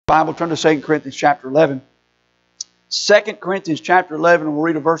Bible, turn to 2 Corinthians chapter 11. 2 Corinthians chapter 11, we'll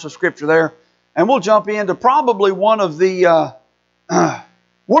read a verse of Scripture there. And we'll jump into probably one of the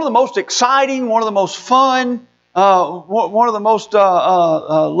most exciting, one of the most fun, one of the most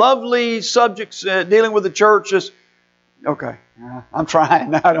lovely subjects dealing with the church. Okay, I'm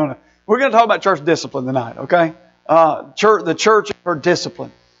trying. I don't know. We're going to talk about church discipline tonight, okay? The church and her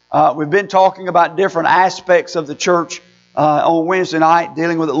discipline. We've been talking about different aspects of the church on Wednesday night,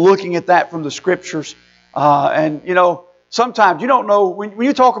 dealing with it, looking at that from the Scriptures. And, you know, sometimes you don't know, when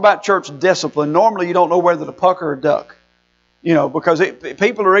you talk about church discipline, normally you don't know whether to pucker or duck. You know, because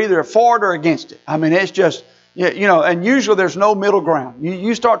people are either for it or against it. I mean, it's just, you know, and usually there's no middle ground.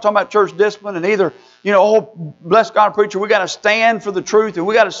 You start talking about church discipline and either, you know, oh, bless God, preacher, we got to stand for the truth and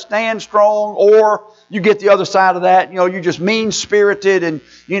we got to stand strong, or you get the other side of that. You know, you're just mean-spirited and,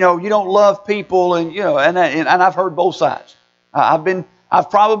 you know, you don't love people and, you know, and I've heard both sides.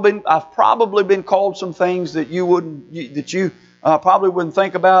 I've probably been called some things that you probably wouldn't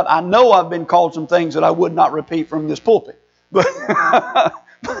think about. I know I've been called some things that I would not repeat from this pulpit. But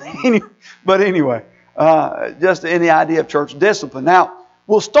anyway, just in the idea of church discipline. Now,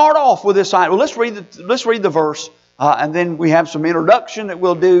 we'll start off with this idea. Well, let's read the verse, and then we have some introduction that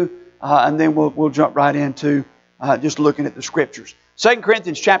we'll do, and then we'll jump right into just looking at the Scriptures. 2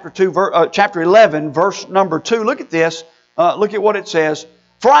 Corinthians chapter 11, verse number 2. Look at this. Look at what it says.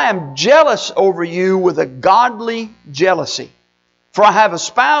 For I am jealous over you with a godly jealousy. For I have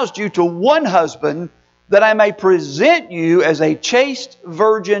espoused you to one husband, that I may present you as a chaste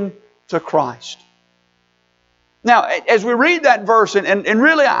virgin to Christ. Now, as we read that verse, and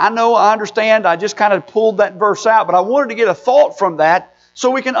really I understand, I just kind of pulled that verse out, but I wanted to get a thought from that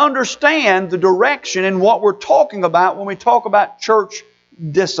so we can understand the direction and what we're talking about when we talk about church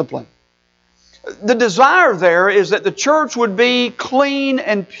discipline. The desire there is that the church would be clean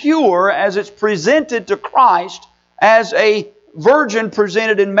and pure as it's presented to Christ as a virgin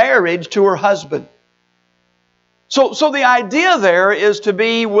presented in marriage to her husband. So the idea there is to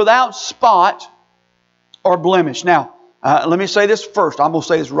be without spot or blemish. Now, let me say this first. I'm going to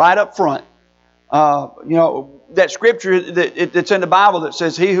say this right up front. You know, that scripture that's in the Bible that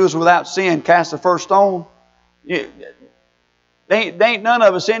says, he who is without sin cast the first stone. There ain't none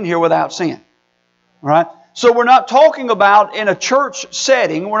of us in here without sin. Right? So we're not talking about in a church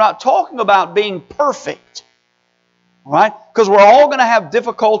setting, we're not talking about being perfect. Right? Because we're all going to have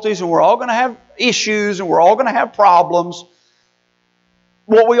difficulties and we're all going to have issues and we're all going to have problems.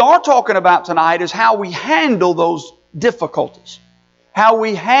 What we are talking about tonight is how we handle those difficulties. How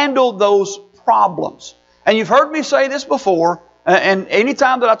we handle those problems. And you've heard me say this before, and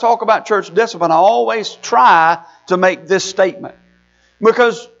anytime that I talk about church discipline, I always try to make this statement.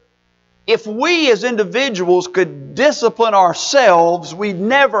 Because if we as individuals could discipline ourselves, we'd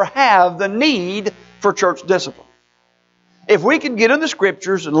never have the need for church discipline. If we could get in the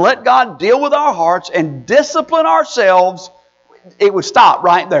Scriptures and let God deal with our hearts and discipline ourselves, it would stop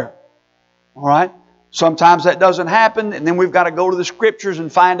right there. All right? Sometimes that doesn't happen, and then we've got to go to the Scriptures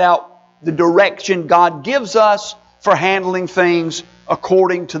and find out the direction God gives us for handling things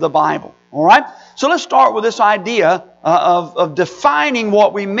according to the Bible. All right? So let's start with this idea of defining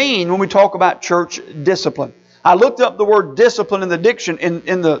what we mean when we talk about church discipline. I looked up the word discipline in the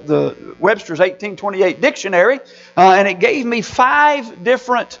in the Webster's 1828 dictionary, and it gave me 5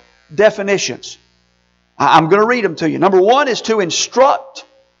 different definitions. I'm going to read them to you. Number 1 is to instruct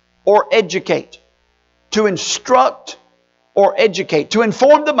or educate. To instruct or educate. To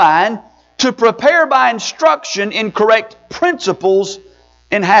inform the mind. To prepare by instruction in correct principles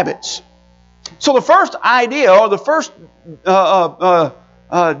and habits. So the first idea, or the first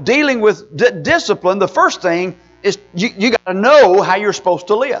dealing with discipline, the first thing is you got to know how you're supposed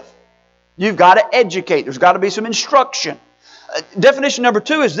to live. You've got to educate. There's got to be some instruction. Definition number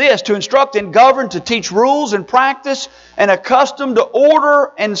 2 is this: to instruct and govern, to teach rules and practice, and accustom to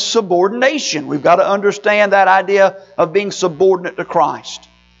order and subordination. We've got to understand that idea of being subordinate to Christ.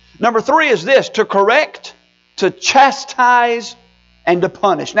 Number 3 is this: to correct, to chastise, and to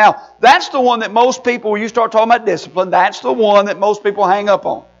punish. Now, that's the one that most people, when you start talking about discipline, that's the one that most people hang up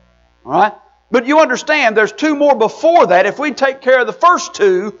on. All right? But you understand, there's 2 more before that. If we take care of the first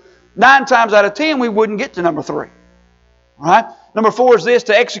 2, 9 times out of 10, we wouldn't get to number 3. All right? Number 4 is this: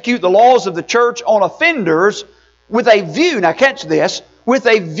 to execute the laws of the church on offenders with a view, now catch this, with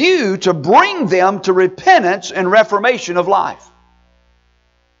a view to bring them to repentance and reformation of life.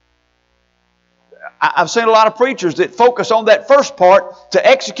 I've seen a lot of preachers that focus on that first part, to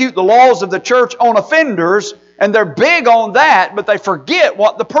execute the laws of the church on offenders, and they're big on that, but they forget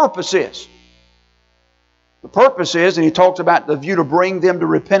what the purpose is. The purpose is, and he talks about the view to bring them to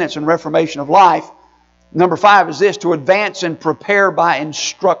repentance and reformation of life. Number 5 is this, to advance and prepare by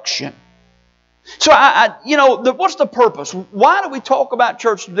instruction. So, what's the purpose? Why do we talk about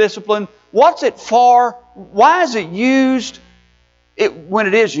church discipline? What's it for? Why is it used when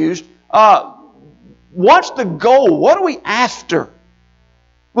it is used? What's the goal? What are we after?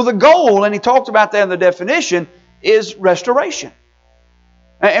 Well, the goal, and he talked about that in the definition, is restoration.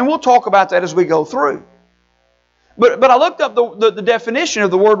 And we'll talk about that as we go through. But I looked up the definition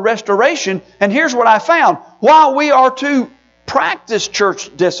of the word restoration, and here's what I found. While we are to practice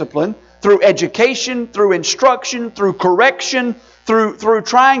church discipline through education, through instruction, through correction, through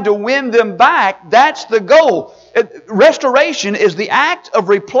trying to win them back, that's the goal. Restoration is the act of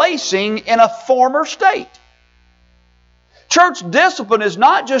replacing in a former state. Church discipline is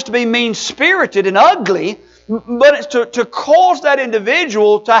not just to be mean-spirited and ugly, but it's to cause that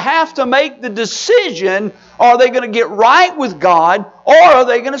individual to have to make the decision, are they going to get right with God or are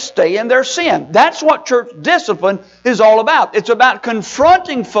they going to stay in their sin? That's what church discipline is all about. It's about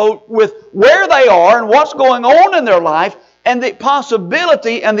confronting folk with where they are and what's going on in their life and the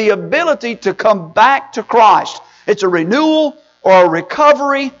possibility and the ability to come back to Christ. It's a renewal or a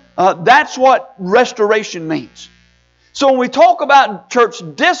recovery. That's what restoration means. So when we talk about church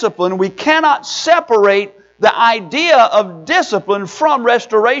discipline, we cannot separate the idea of discipline from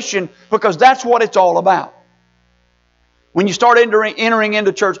restoration, because that's what it's all about. When you start entering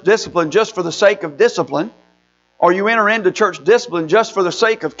into church discipline just for the sake of discipline, or you enter into church discipline just for the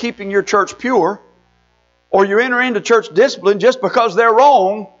sake of keeping your church pure, or you enter into church discipline just because they're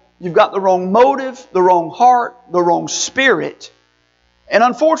wrong, you've got the wrong motive, the wrong heart, the wrong spirit. And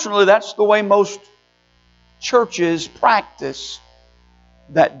unfortunately, that's the way most churches practice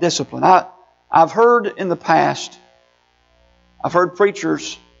that discipline. I've heard in the past, I've heard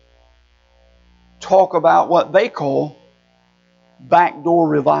preachers talk about what they call backdoor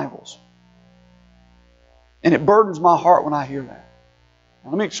revivals. And it burdens my heart when I hear that. Now,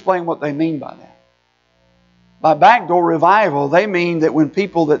 let me explain what they mean by that. By backdoor revival, they mean that when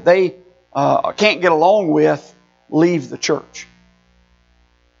people that they can't get along with leave the church.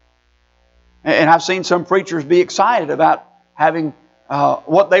 And I've seen some preachers be excited about having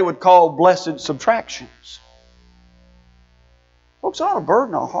what they would call blessed subtractions. Folks, it ought to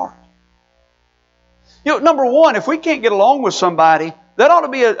burden our heart. Number one, if we can't get along with somebody, that ought to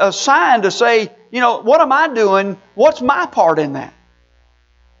be a sign to say, what am I doing? What's my part in that?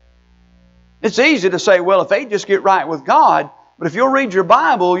 It's easy to say, well, if they just get right with God, but if you'll read your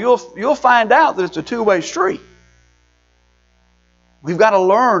Bible, you'll find out that it's a two-way street. We've got to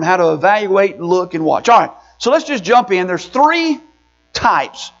learn how to evaluate, look, and watch. All right, so let's just jump in. There's 3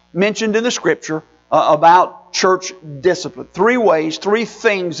 types mentioned in the Scripture about church discipline. 3 ways, 3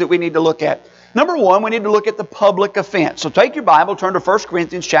 things that we need to look at. Number 1, we need to look at the public offense. So take your Bible, turn to 1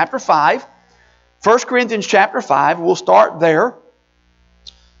 Corinthians chapter 5. 1 Corinthians chapter 5, we'll start there.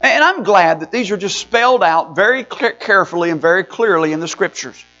 And I'm glad that these are just spelled out very carefully and very clearly in the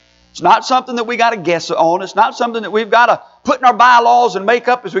Scriptures. It's not something that we got to guess on. It's not something that we've got to put in our bylaws and make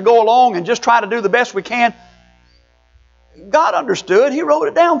up as we go along and just try to do the best we can. God understood. He wrote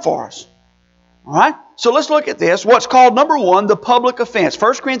it down for us. All right? So let's look at this. What's called, number 1, the public offense.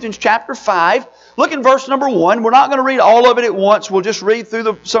 1 Corinthians chapter 5. Look in verse number 1. We're not going to read all of it at once. We'll just read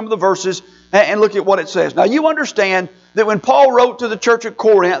through some of the verses and look at what it says. Now you understand that when Paul wrote to the church at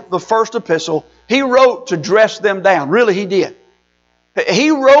Corinth, the first epistle, he wrote to dress them down. Really, he did.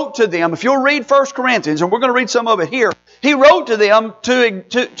 He wrote to them, if you'll read 1 Corinthians, and we're going to read some of it here, he wrote to them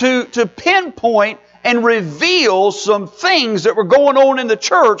to pinpoint and reveal some things that were going on in the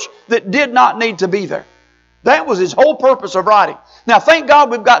church that did not need to be there. That was his whole purpose of writing. Now, thank God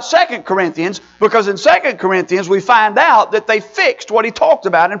we've got 2 Corinthians, because in 2 Corinthians we find out that they fixed what he talked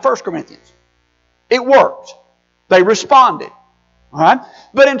about in 1 Corinthians. It worked. They responded. All right?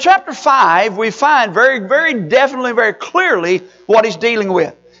 But in chapter 5, we find very, very definitely, very clearly what he's dealing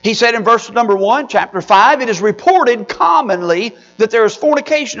with. He said in verse number 1, chapter 5, it is reported commonly that there is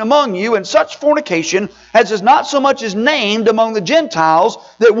fornication among you, and such fornication as is not so much as named among the Gentiles,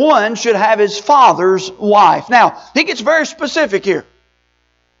 that one should have his father's wife. Now, he gets very specific here.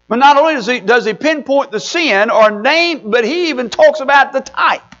 But not only does he pinpoint the sin or name, but he even talks about the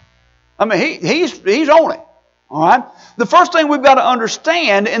type. I mean, he's on it. All right? The first thing we've got to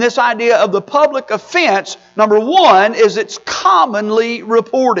understand in this idea of the public offense, number 1, is it's commonly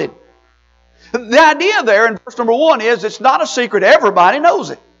reported. The idea there in verse number 1 is it's not a secret. Everybody knows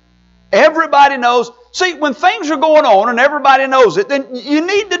it. Everybody knows. See, when things are going on and everybody knows it, then you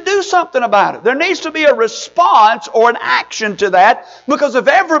need to do something about it. There needs to be a response or an action to that, because if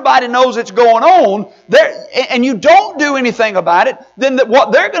everybody knows it's going on and you don't do anything about it, then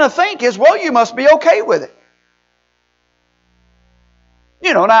what they're going to think is, well, you must be okay with it.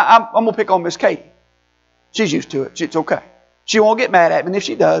 You know, now I'm going to pick on Miss Katie. She's used to it. It's okay. She won't get mad at me, and if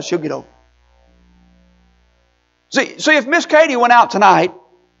she does, she'll get over it. See, if Miss Katie went out tonight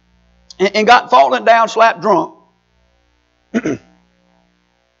and got fallen down, slapped drunk, and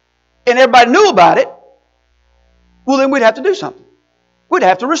everybody knew about it, well, then we'd have to do something. We'd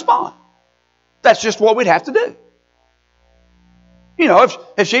have to respond. That's just what we'd have to do. You know,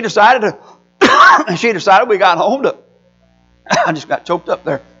 if she decided we got home to, I just got choked up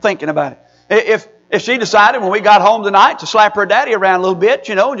there thinking about it. If she decided when we got home tonight to slap her daddy around a little bit,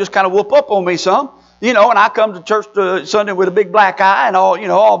 you know, and just kind of whoop up on me some, you know, and I come to church Sunday with a big black eye and all, you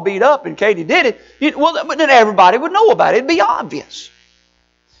know, all beat up, and Katie did it, well, then everybody would know about it. It'd be obvious.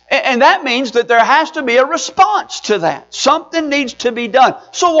 And that means that there has to be a response to that. Something needs to be done.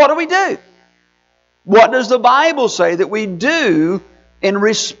 So what do? What does the Bible say that we do in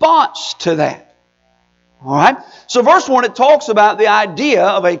response to that? All right. So verse 1, it talks about the idea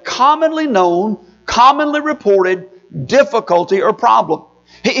of a commonly known, commonly reported difficulty or problem.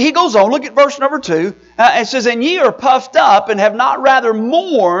 He goes on, look at verse number 2. It says, "And ye are puffed up, and have not rather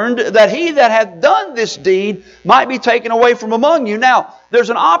mourned, that he that hath done this deed might be taken away from among you." Now, there's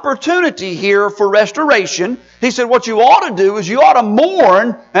an opportunity here for restoration. He said what you ought to do is you ought to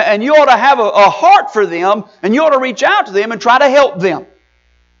mourn, and you ought to have a heart for them, and you ought to reach out to them and try to help them.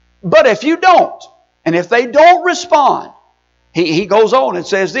 But if you don't, and if they don't respond, he goes on and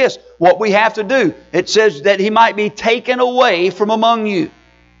says this, what we have to do. It says that he might be taken away from among you.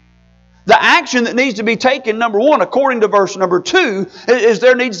 The action that needs to be taken, number 1, according to verse number 2, is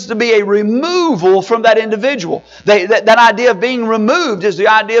there needs to be a removal from that individual. That idea of being removed is the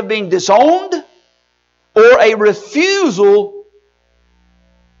idea of being disowned or a refusal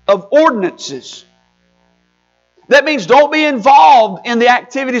of ordinances. That means don't be involved in the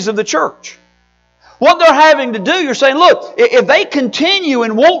activities of the church. What they're having to do, you're saying, look, if they continue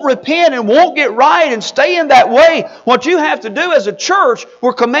and won't repent and won't get right and stay in that way, what you have to do as a church,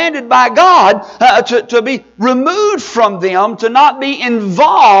 we're commanded by God to be removed from them, to not be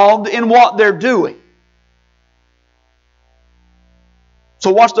involved in what they're doing. So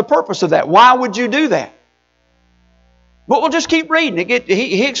what's the purpose of that? Why would you do that? But we'll just keep reading.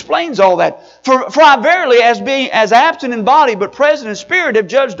 He explains all that. For I verily, as absent in body, but present in spirit, have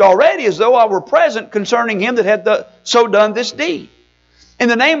judged already, as though I were present, concerning him that had so done this deed. In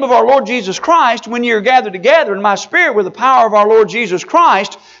the name of our Lord Jesus Christ, when ye are gathered together in my spirit with the power of our Lord Jesus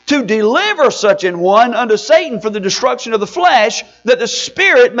Christ, to deliver such an one unto Satan for the destruction of the flesh, that the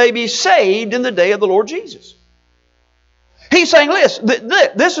spirit may be saved in the day of the Lord Jesus. He's saying, listen,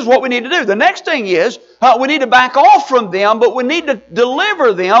 this is what we need to do. The next thing is, we need to back off from them, but we need to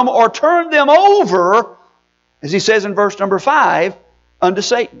deliver them or turn them over, as he says in verse number 5, unto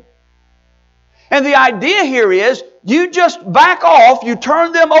Satan. And the idea here is, you just back off, you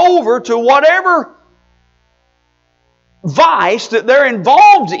turn them over to whatever vice that they're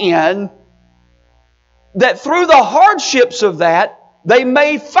involved in, that through the hardships of that, they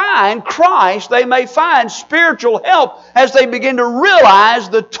may find Christ, they may find spiritual help as they begin to realize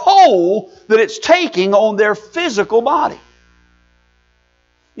the toll that it's taking on their physical body.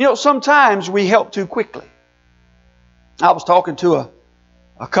 You know, sometimes we help too quickly. I was talking to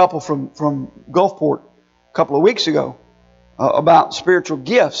a couple from Gulfport a couple of weeks ago about spiritual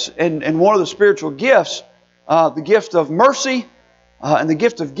gifts. And one of the spiritual gifts, the gift of mercy and the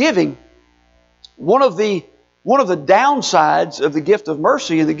gift of giving, one of the downsides of the gift of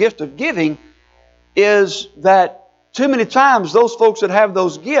mercy and the gift of giving is that too many times those folks that have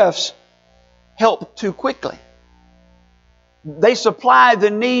those gifts help too quickly. They supply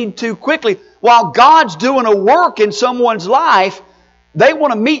the need too quickly. While God's doing a work in someone's life, they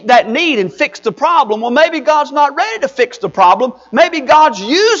want to meet that need and fix the problem. Well, maybe God's not ready to fix the problem. Maybe God's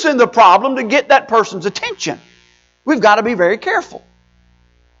using the problem to get that person's attention. We've got to be very careful.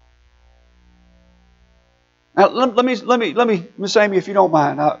 Now, let me, Miss Amy, if you don't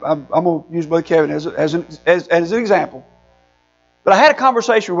mind, I'm going to use Brother Kevin as an example. But I had a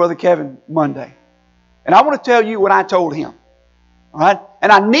conversation with Brother Kevin Monday, and I want to tell you what I told him. All right?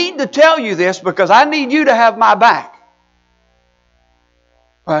 And I need to tell you this because I need you to have my back.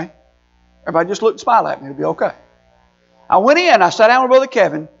 All right? Everybody just look and smile at me. It'll be okay. I went in, I sat down with Brother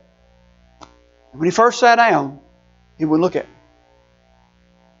Kevin, and when he first sat down, he wouldn't look at me.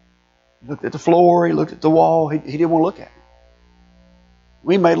 He looked at the floor, he looked at the wall, he didn't want to look at me.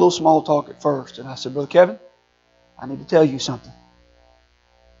 We made a little small talk at first. And I said, Brother Kevin, I need to tell you something.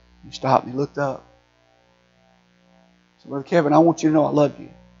 He stopped and he looked up. I said, Brother Kevin, I want you to know I love you.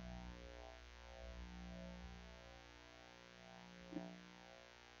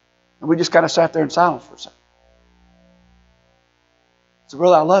 And we just kind of sat there in silence for a second. I said,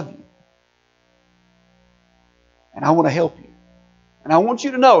 Brother, I love you. And I want to help you. And I want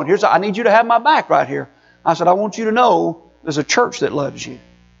you to know, and I need you to have my back right here. I said, I want you to know there's a church that loves you.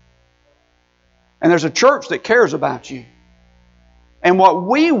 And there's a church that cares about you. And what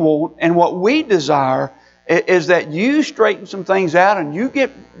we want and what we desire is that you straighten some things out and you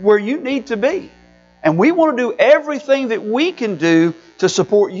get where you need to be. And we want to do everything that we can do to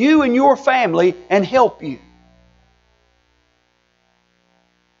support you and your family and help you.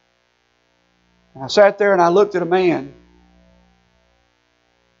 And I sat there and I looked at a man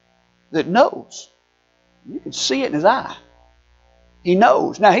that knows. You can see it in his eye. He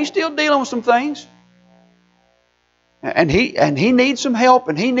knows. Now, he's still dealing with some things. And he needs some help,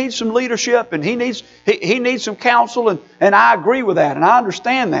 and he needs some leadership, and he needs some counsel, and I agree with that, and I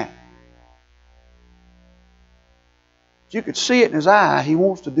understand that. But you could see it in his eye. He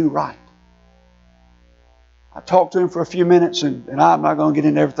wants to do right. I talked to him for a few minutes, and I'm not going to get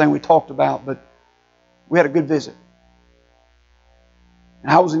into everything we talked about, but we had a good visit.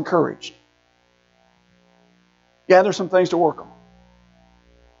 And I was encouraged. Yeah, there's some things to work on.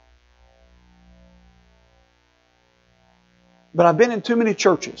 But I've been in too many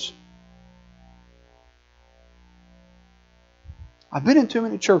churches. I've been in too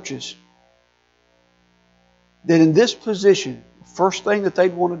many churches that in this position, the first thing that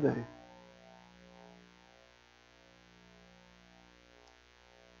they'd want to do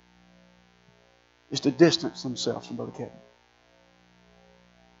is to distance themselves from Brother Kevin.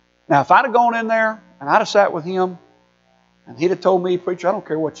 Now, if I'd have gone in there and I'd have sat with him and he'd have told me, Preacher, I don't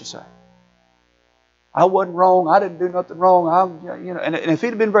care what you say. I wasn't wrong. I didn't do nothing wrong. And if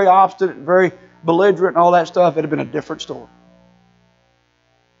he'd have been very obstinate and very belligerent and all that stuff, it'd have been a different story.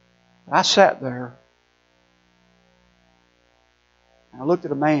 But I sat there and I looked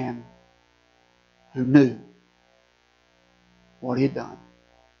at a man who knew what he had done.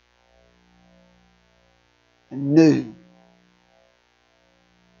 And knew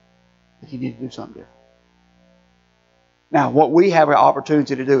that he needed to do something different. Now, what we have an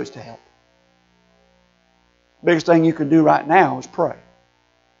opportunity to do is to help. The biggest thing you can do right now is pray.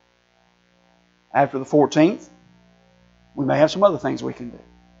 After the 14th, we may have some other things we can do.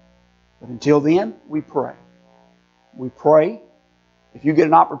 But until then, we pray. We pray. If you get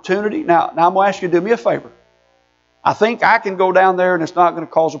an opportunity, now I'm going to ask you to do me a favor. I think I can go down there and it's not going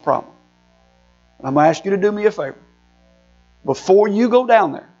to cause a problem. But I'm going to ask you to do me a favor. Before you go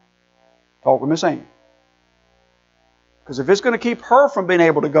down there, talk with Miss Amy. Because if it's going to keep her from being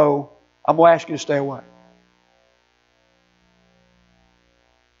able to go, I'm going to ask you to stay away.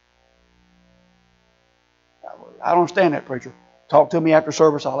 I don't understand that, preacher. Talk to me after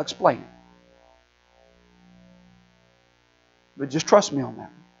service, I'll explain it. But just trust me on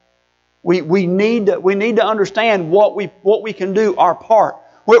that. We need to understand what we can do, our part.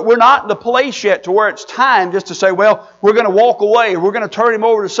 We're not in the place yet to where it's time just to say, well, we're going to walk away, or we're going to turn him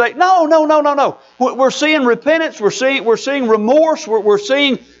over to say, no. We're seeing repentance, we're seeing remorse, we're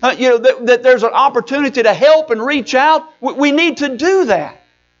seeing that there's an opportunity to help and reach out. We need to do that.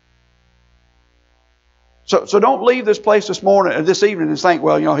 So don't leave this place this evening and think,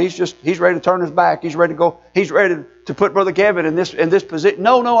 well, he's ready to turn his back, he's ready to go, he's ready to put Brother Kevin in this position.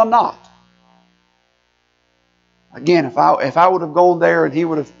 No, I'm not. Again, if I would have gone there and he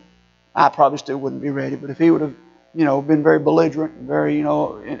would have, I probably still wouldn't be ready. But if he would have, been very belligerent and very,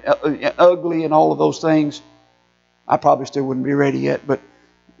 ugly and all of those things, I probably still wouldn't be ready yet. But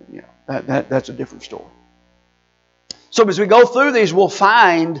that's a different story. So as we go through these, we'll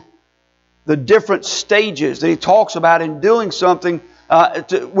find the different stages that he talks about in doing something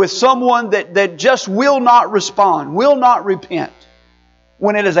with someone that just will not respond, will not repent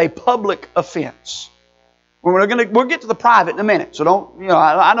when it is a public offense. We'll get to the private in a minute. So don't,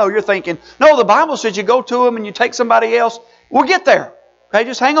 I know you're thinking, no, the Bible says you go to them and you take somebody else. We'll get there. Okay,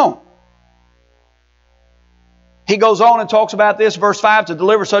 just hang on. He goes on and talks about this, verse 5, to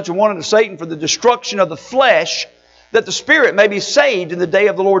deliver such a one unto Satan for the destruction of the flesh, that the spirit may be saved in the day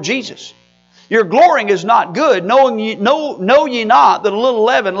of the Lord Jesus. Your glorying is not good, know ye not that a little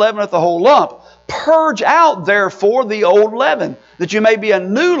leaven leaveneth the whole lump. Purge out therefore the old leaven, that you may be a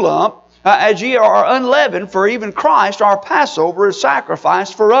new lump, as ye are unleavened, for even Christ our Passover is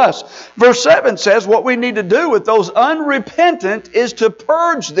sacrificed for us. Verse 7 says what we need to do with those unrepentant is to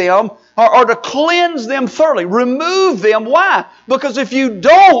purge them or to cleanse them thoroughly. Remove them. Why? Because if you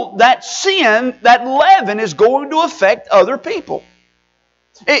don't, that sin, that leaven is going to affect other people.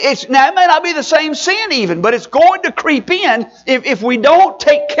 Now, it may not be the same sin even, but it's going to creep in if we don't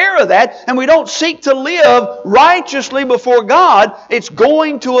take care of that and we don't seek to live righteously before God. It's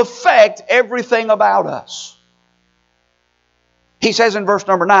going to affect everything about us. He says in verse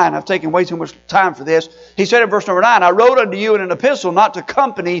number 9, I've taken way too much time for this. He said in verse number 9, I wrote unto you in an epistle not to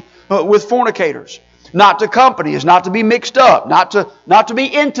company with fornicators. Not to company is not to be mixed up, not to be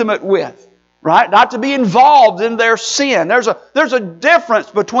intimate with. Right? Not to be involved in their sin. There's a difference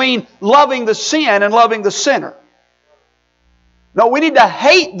between loving the sin and loving the sinner. No, we need to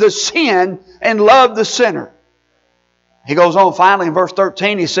hate the sin and love the sinner. He goes on finally in verse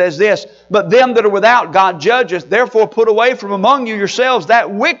 13, he says this, but them that are without God judgeth, therefore put away from among you yourselves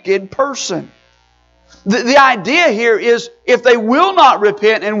that wicked person. The idea here is if they will not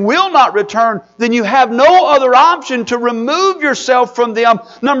repent and will not return, then you have no other option to remove yourself from them.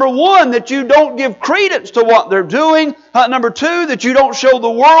 Number one, that you don't give credence to what they're doing. Number two, that you don't show the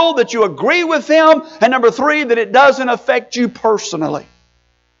world that you agree with them. And number three, that it doesn't affect you personally.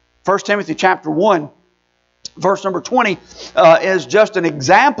 1 Timothy chapter 1, verse number 20 is just an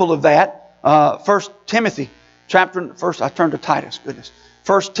example of that. 1 Timothy chapter, first I turned to Titus, goodness.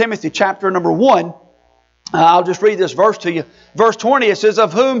 1 Timothy chapter number 1. I'll just read this verse to you. Verse 20, it says,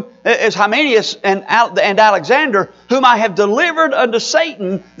 of whom is Hymenaeus and Alexander, whom I have delivered unto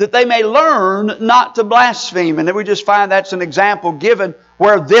Satan, that they may learn not to blaspheme. And then we just find that's an example given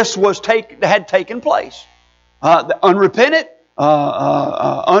where this had taken place. The unrepentant,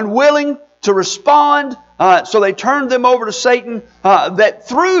 unwilling to respond, so they turned them over to Satan. That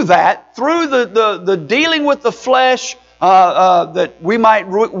through the dealing with the flesh, that we might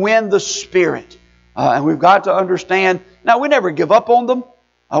win the Spirit. And we've got to understand, now we never give up on them.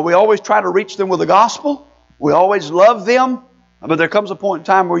 We always try to reach them with the gospel. We always love them. But there comes a point in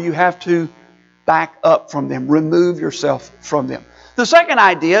time where you have to back up from them. Remove yourself from them. The second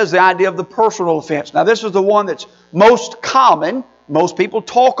idea is the idea of the personal offense. Now this is the one that's most common. Most people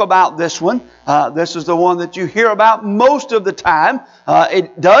talk about this one. This is the one that you hear about most of the time.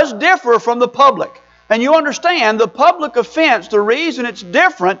 It does differ from the public. And you understand the public offense, the reason it's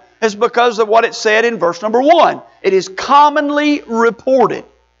different is because of what it said in verse number 1. It is commonly reported.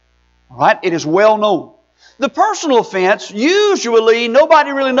 All right? It is well known. The personal offense, usually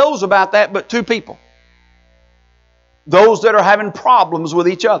nobody really knows about that but two people. Those that are having problems with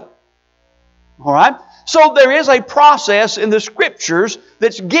each other. All right? So there is a process in the Scriptures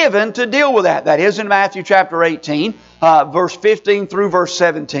that's given to deal with that. That is in Matthew chapter 18, verse 15 through verse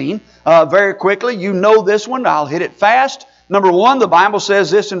 17. Very quickly, you know this one. I'll hit it fast. Number 1, the Bible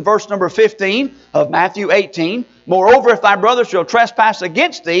says this in verse number 15 of Matthew 18. Moreover, if thy brother shall trespass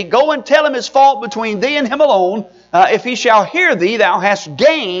against thee, go and tell him his fault between thee and him alone. If he shall hear thee, thou hast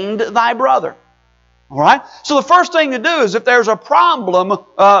gained thy brother. All right? So the first thing to do is if there's a problem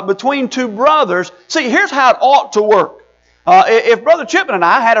between two brothers, see, here's how it ought to work. If Brother Chipman and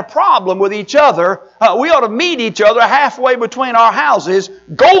I had a problem with each other, we ought to meet each other halfway between our houses,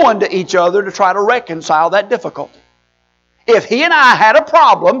 going to each other to try to reconcile that difficulty. If he and I had a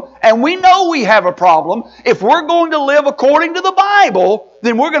problem, and we know we have a problem, if we're going to live according to the Bible,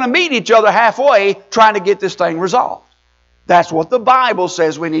 then we're going to meet each other halfway trying to get this thing resolved. That's what the Bible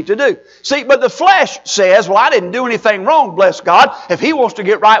says we need to do. See, but the flesh says, well, I didn't do anything wrong, bless God. If He wants to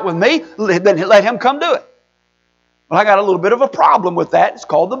get right with me, then let Him come do it. Well, I got a little bit of a problem with that. It's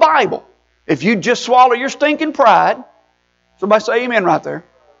called the Bible. If you just swallow your stinking pride, somebody say amen right there.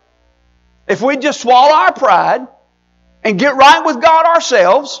 If we just swallow our pride and get right with God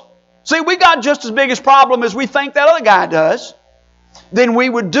ourselves, see, we got just as big a problem as we think that other guy does, then we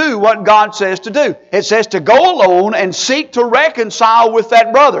would do what God says to do. It says to go alone and seek to reconcile with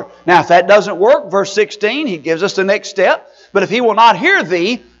that brother. Now, if that doesn't work, verse 16, he gives us the next step. But if he will not hear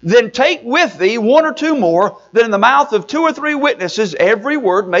thee, then take with thee one or two more, that in the mouth of 2 or 3 witnesses every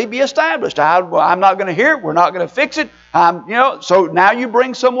word may be established. I'm not going to hear it. We're not going to fix it. So now you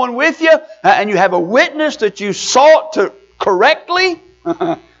bring someone with you, and you have a witness that you sought to correctly.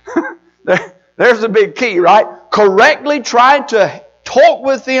 There's the big key, right? Correctly try to talk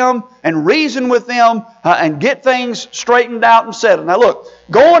with them and reason with them and get things straightened out and settled. Now look,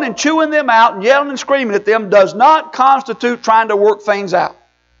 going and chewing them out and yelling and screaming at them does not constitute trying to work things out.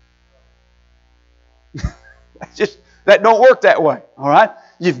 That don't work that way, all right?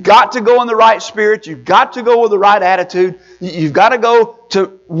 You've got to go in the right spirit. You've got to go with the right attitude. You've got to go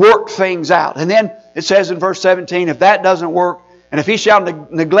to work things out. And then it says in verse 17, if that doesn't work, and if he shall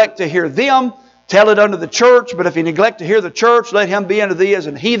neglect to hear them, tell it unto the church, but if he neglect to hear the church, let him be unto thee as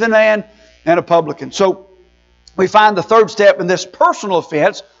an heathen man and a publican. So we find the third step in this personal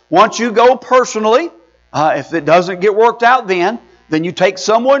offense. Once you go personally, if it doesn't get worked out then you take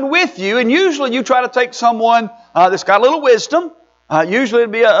someone with you, and usually you try to take someone that's got a little wisdom. Usually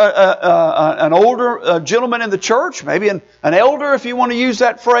it'd be an older gentleman in the church, maybe an elder if you want to use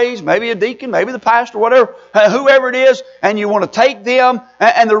that phrase, maybe a deacon, maybe the pastor, whatever, whoever it is, and you want to take them.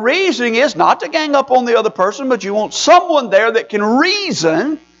 And the reasoning is not to gang up on the other person, but you want someone there that can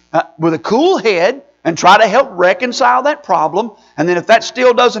reason with a cool head and try to help reconcile that problem. And then if that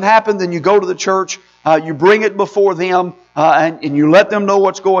still doesn't happen, then you go to the church, you bring it before them, and you let them know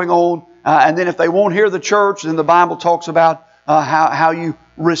what's going on. And then if they won't hear the church, then the Bible talks about how you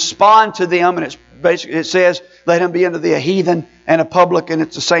respond to them. And it says, let him be unto thee a heathen and a publican.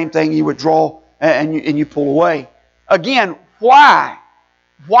 It's the same thing. You withdraw and you pull away. Again, why?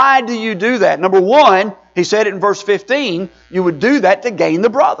 Why do you do that? Number one, he said it in verse 15, you would do that to gain the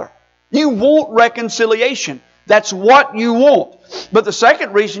brother. You want reconciliation. That's what you want. But the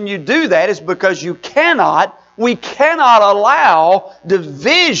second reason you do that is because we cannot allow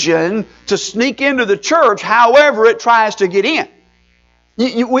division to sneak into the church however it tries to get in.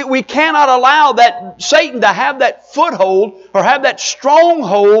 We cannot allow that Satan to have that foothold or have that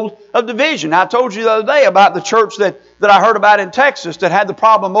stronghold of division. I told you the other day about the church that I heard about in Texas that had the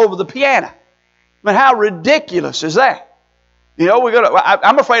problem over the piano. I mean, how ridiculous is that? You know,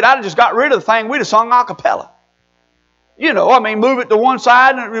 I'm afraid I'd have just got rid of the thing. We'd have sung a cappella. You know, I mean, move it to one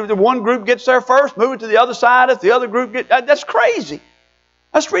side, and the one group gets there first, move it to the other side if the other group gets... That's crazy.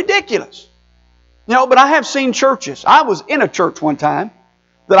 That's ridiculous. You know, but I have seen churches. I was in a church one time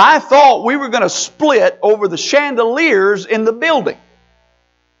that I thought we were going to split over the chandeliers in the building.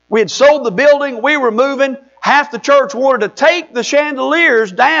 We had sold the building, we were moving. Half the church wanted to take the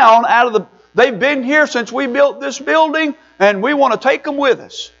chandeliers down out of the... They've been here since we built this building, and we want to take them with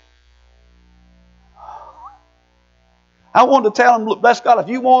us. I wanted to tell them, look, bless God, if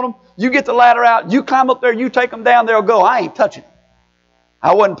you want them, you get the ladder out, you climb up there, you take them down, they'll go. I ain't touching them.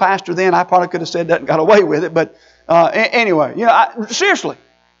 I wasn't pastor then. I probably could have said that and got away with it. But anyway, you know, seriously.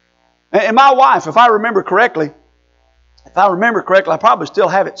 And my wife, if I remember correctly, I probably still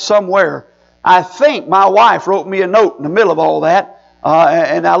have it somewhere. I think my wife wrote me a note in the middle of all that.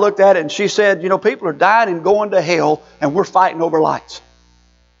 And I looked at it and she said, you know, people are dying and going to hell and we're fighting over lights.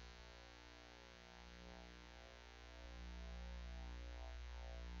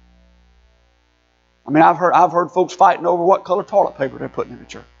 I mean, I've heard folks fighting over what color toilet paper they're putting in the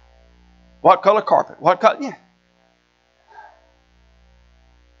church. What color carpet. What color, yeah.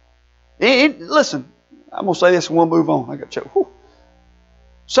 Listen, I'm going to say this and we'll move on. I got to choke.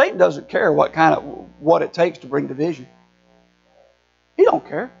 Satan doesn't care what it takes to bring division. He don't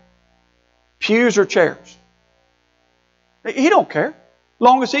care. Pews or chairs. He don't care. As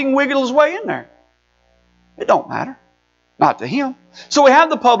long as he can wiggle his way in there. It don't matter. Not to him. So we have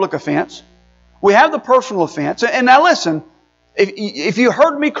the public offense. We have the personal offense. And now listen, if you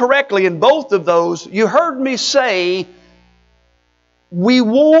heard me correctly in both of those, you heard me say we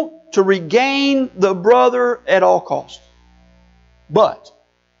want to regain the brother at all costs. But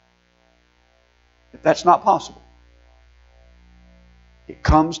if that's not possible, it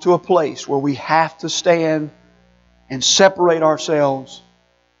comes to a place where we have to stand and separate ourselves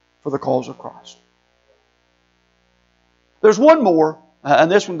for the cause of Christ. There's one more, and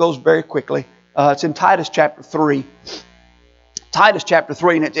this one goes very quickly. It's in Titus chapter 3. Titus chapter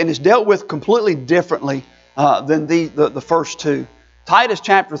 3, and it's dealt with completely differently than the first two. Titus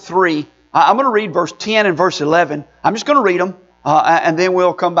chapter 3, I'm going to read verse 10 and verse 11. I'm just going to read them, and then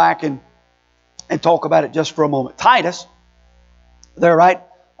we'll come back and talk about it just for a moment. Titus, there, right?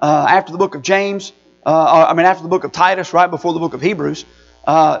 After the book of James, after the book of Titus, right before the book of Hebrews.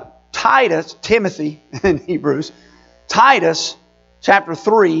 Timothy in Hebrews. Titus chapter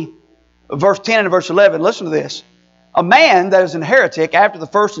 3, verse 10 and verse 11. Listen to this. A man that is an heretic after the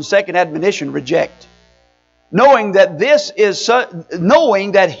first and second admonition reject, knowing that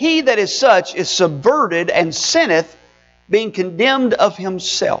he that is such is subverted and sinneth, being condemned of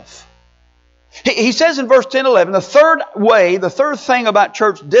himself. He says in verse 10, 11, the third thing about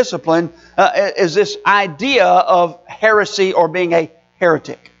church discipline is this idea of heresy or being a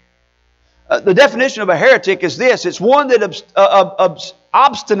heretic. The definition of a heretic is this. It's one that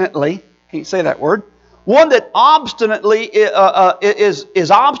obstinately, can't say that word, one that obstinately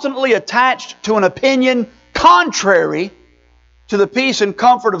is obstinately attached to an opinion contrary to the peace and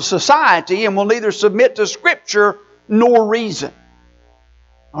comfort of society and will neither submit to Scripture nor reason.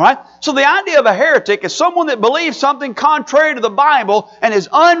 All right? So the idea of a heretic is someone that believes something contrary to the Bible and is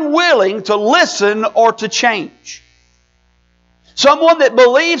unwilling to listen or to change. Someone that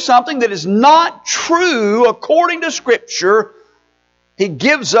believes something that is not true according to Scripture. He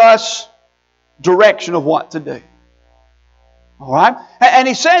gives us direction of what to do. All right? And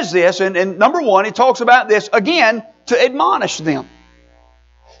he says this, and number one, he talks about this, again, to admonish them.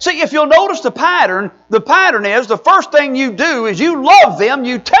 See, if you'll notice the pattern is the first thing you do is you love them,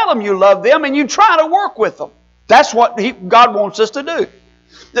 you tell them you love them, and you try to work with them. That's what God wants us to do.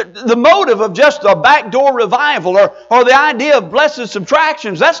 The motive of just a backdoor revival or the idea of blessed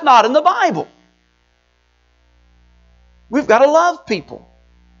subtractions, that's not in the Bible. We've got to love people.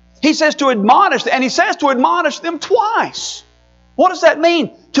 He says to admonish, and he says to admonish them twice. What does that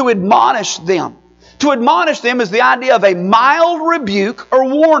mean? To admonish them. To admonish them is the idea of a mild rebuke or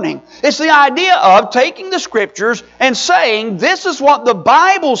warning. It's the idea of taking the Scriptures and saying, this is what the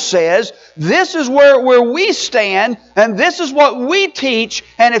Bible says, this is where we stand, and this is what we teach,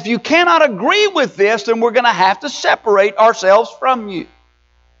 and if you cannot agree with this, then we're going to have to separate ourselves from you.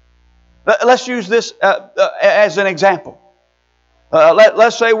 Let's use this as an example.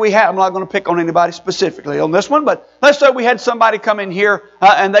 Let's say we have, I'm not going to pick on anybody specifically on this one, but let's say we had somebody come in here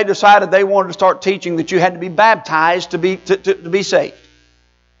and they decided they wanted to start teaching that you had to be baptized to be saved.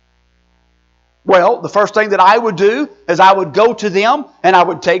 Well, the first thing that I would do is I would go to them and I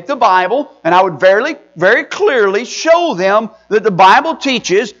would take the Bible and I would very, very clearly show them that the Bible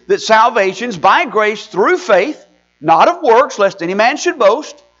teaches that salvation is by grace through faith, not of works, lest any man should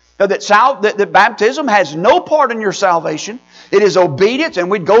boast. That baptism has no part in your salvation. It is obedience, and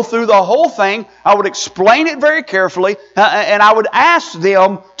we'd go through the whole thing. I would explain it very carefully, and I would ask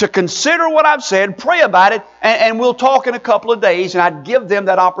them to consider what I've said, pray about it, and we'll talk in a couple of days, and I'd give them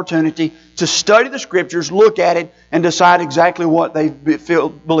that opportunity to study the Scriptures, look at it, and decide exactly what they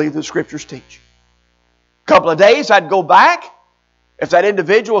believe the Scriptures teach. A couple of days, I'd go back. If that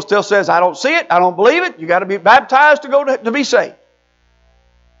individual still says, I don't see it, I don't believe it, you got to be baptized to be saved.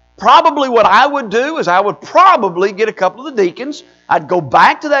 Probably what I would do is I would probably get a couple of the deacons. I'd go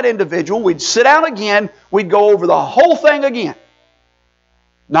back to that individual. We'd sit down again. We'd go over the whole thing again.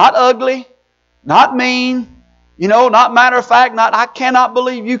 Not ugly, not mean, not matter of fact, not I cannot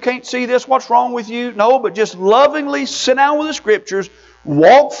believe you can't see this. What's wrong with you? No, but just lovingly sit down with the Scriptures,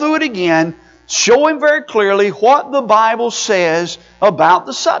 walk through it again, show him very clearly what the Bible says about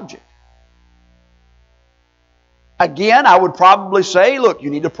the subject. Again, I would probably say, look,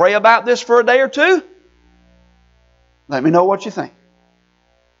 you need to pray about this for a day or two. Let me know what you think.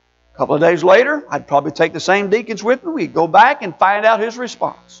 A couple of days later, I'd probably take the same deacons with me. We'd go back and find out his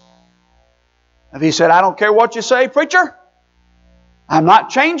response. If he said, I don't care what you say, preacher, I'm not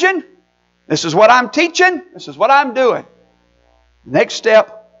changing. This is what I'm teaching. This is what I'm doing. The next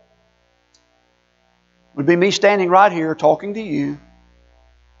step would be me standing right here talking to you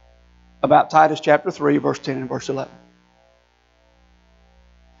about Titus chapter 3, verse 10 and verse 11.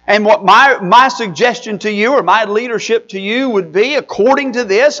 And what my suggestion to you or my leadership to you would be, according to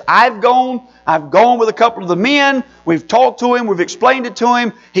this, I've gone with a couple of the men, we've talked to him, we've explained it to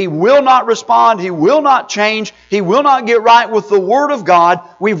him, he will not respond, he will not change, he will not get right with the Word of God,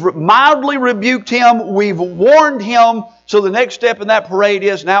 we've mildly rebuked him, we've warned him, so the next step in that parade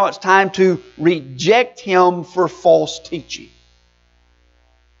is now it's time to reject him for false teaching.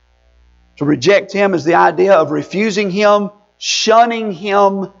 To reject him is the idea of refusing him, shunning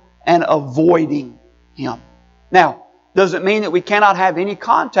him, and avoiding him. Now, does it mean that we cannot have any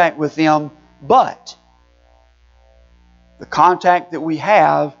contact with them? But the contact that we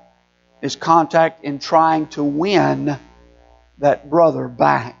have is contact in trying to win that brother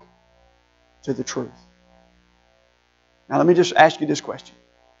back to the truth. Now, let me just ask you this question.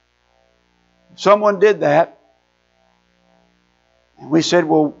 If someone did that, and we said,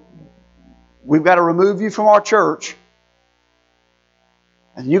 well, we've got to remove you from our church,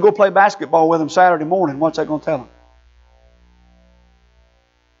 and you go play basketball with them Saturday morning, what's that going to tell them?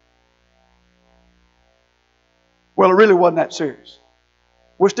 Well, it really wasn't that serious.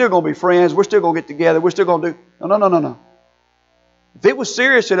 We're still going to be friends. We're still going to get together. We're still going to do... No. If it was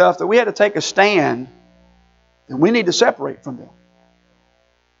serious enough that we had to take a stand, then we need to separate from them.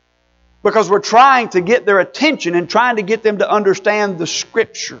 Because we're trying to get their attention and trying to get them to understand the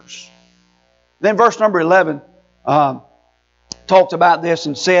Scriptures. Then verse number 11 talked about this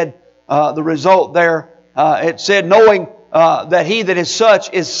and said the result there. It said, knowing that he that is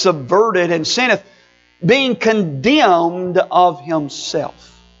such is subverted and sinneth, being condemned of himself.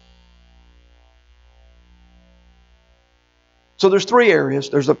 So there's three areas.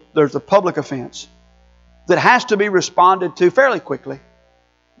 There's the public offense that has to be responded to fairly quickly.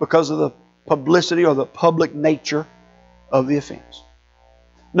 because of the publicity or the public nature of the offense.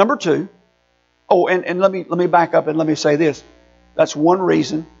 Number two, and let me back up and let me say this. That's one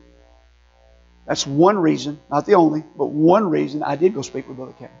reason, not the only, but one reason I did go speak with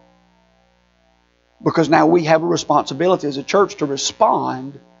Brother Kevin. Because now we have a responsibility as a church to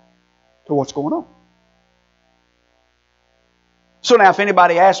respond to what's going on. So now if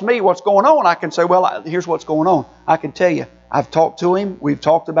anybody asks me what's going on, I can say, well, here's what's going on. I can tell you, I've talked to him, we've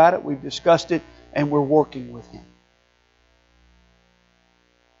talked about it, we've discussed it, and we're working with him.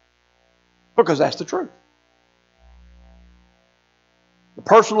 Because that's the truth. The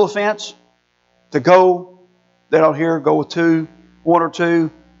personal offense, to go, they don't hear, go with one or two,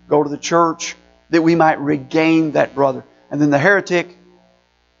 go to the church, that we might regain that brother. And then the heretic,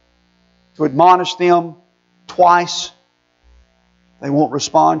 to admonish them twice. They won't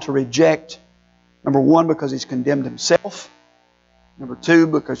respond, to reject. Number one, because he's condemned himself. Number two,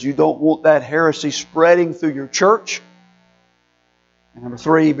 because you don't want that heresy spreading through your church. And number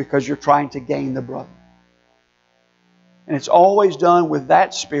three, because you're trying to gain the brother. And it's always done with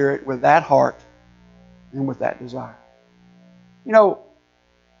that spirit, with that heart, and with that desire. You know,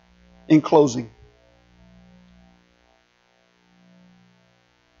 in closing,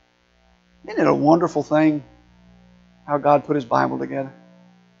 isn't it a wonderful thing how God put His Bible together?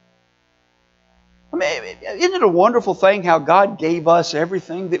 I mean, isn't it a wonderful thing how God gave us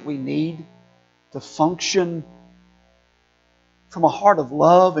everything that we need to function from a heart of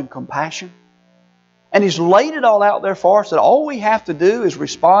love and compassion? And He's laid it all out there for us that all we have to do is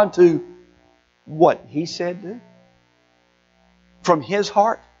respond to what He said do. From His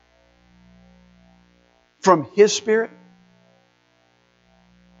heart. From His Spirit.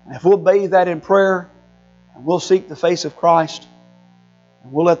 And if we'll bathe that in prayer, and we'll seek the face of Christ,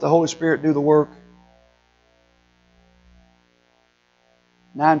 and we'll let the Holy Spirit do the work,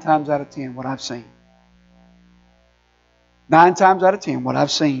 9 times out of 10 what I've seen. 9 times out of 10 what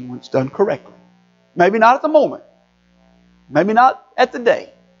I've seen when it's done correctly. Maybe not at the moment. Maybe not at the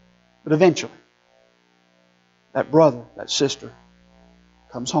day. But eventually, that brother, that sister,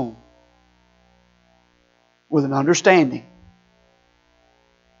 comes home with an understanding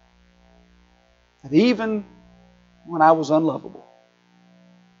that even when I was unlovable,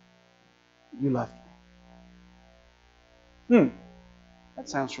 you loved me. That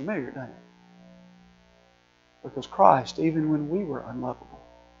sounds familiar, doesn't it? Because Christ, even when we were unlovable,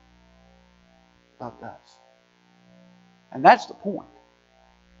 loved us. And that's the point.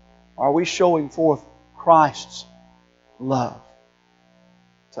 Are we showing forth Christ's love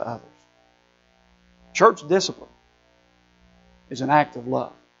to others? Church discipline is an act of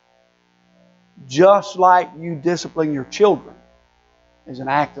love. Just like you discipline your children is an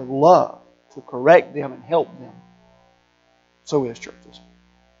act of love to correct them and help them, so is church discipline.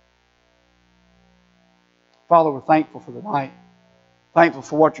 Father, we're thankful for the night. Thankful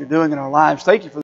for what you're doing in our lives. Thank you for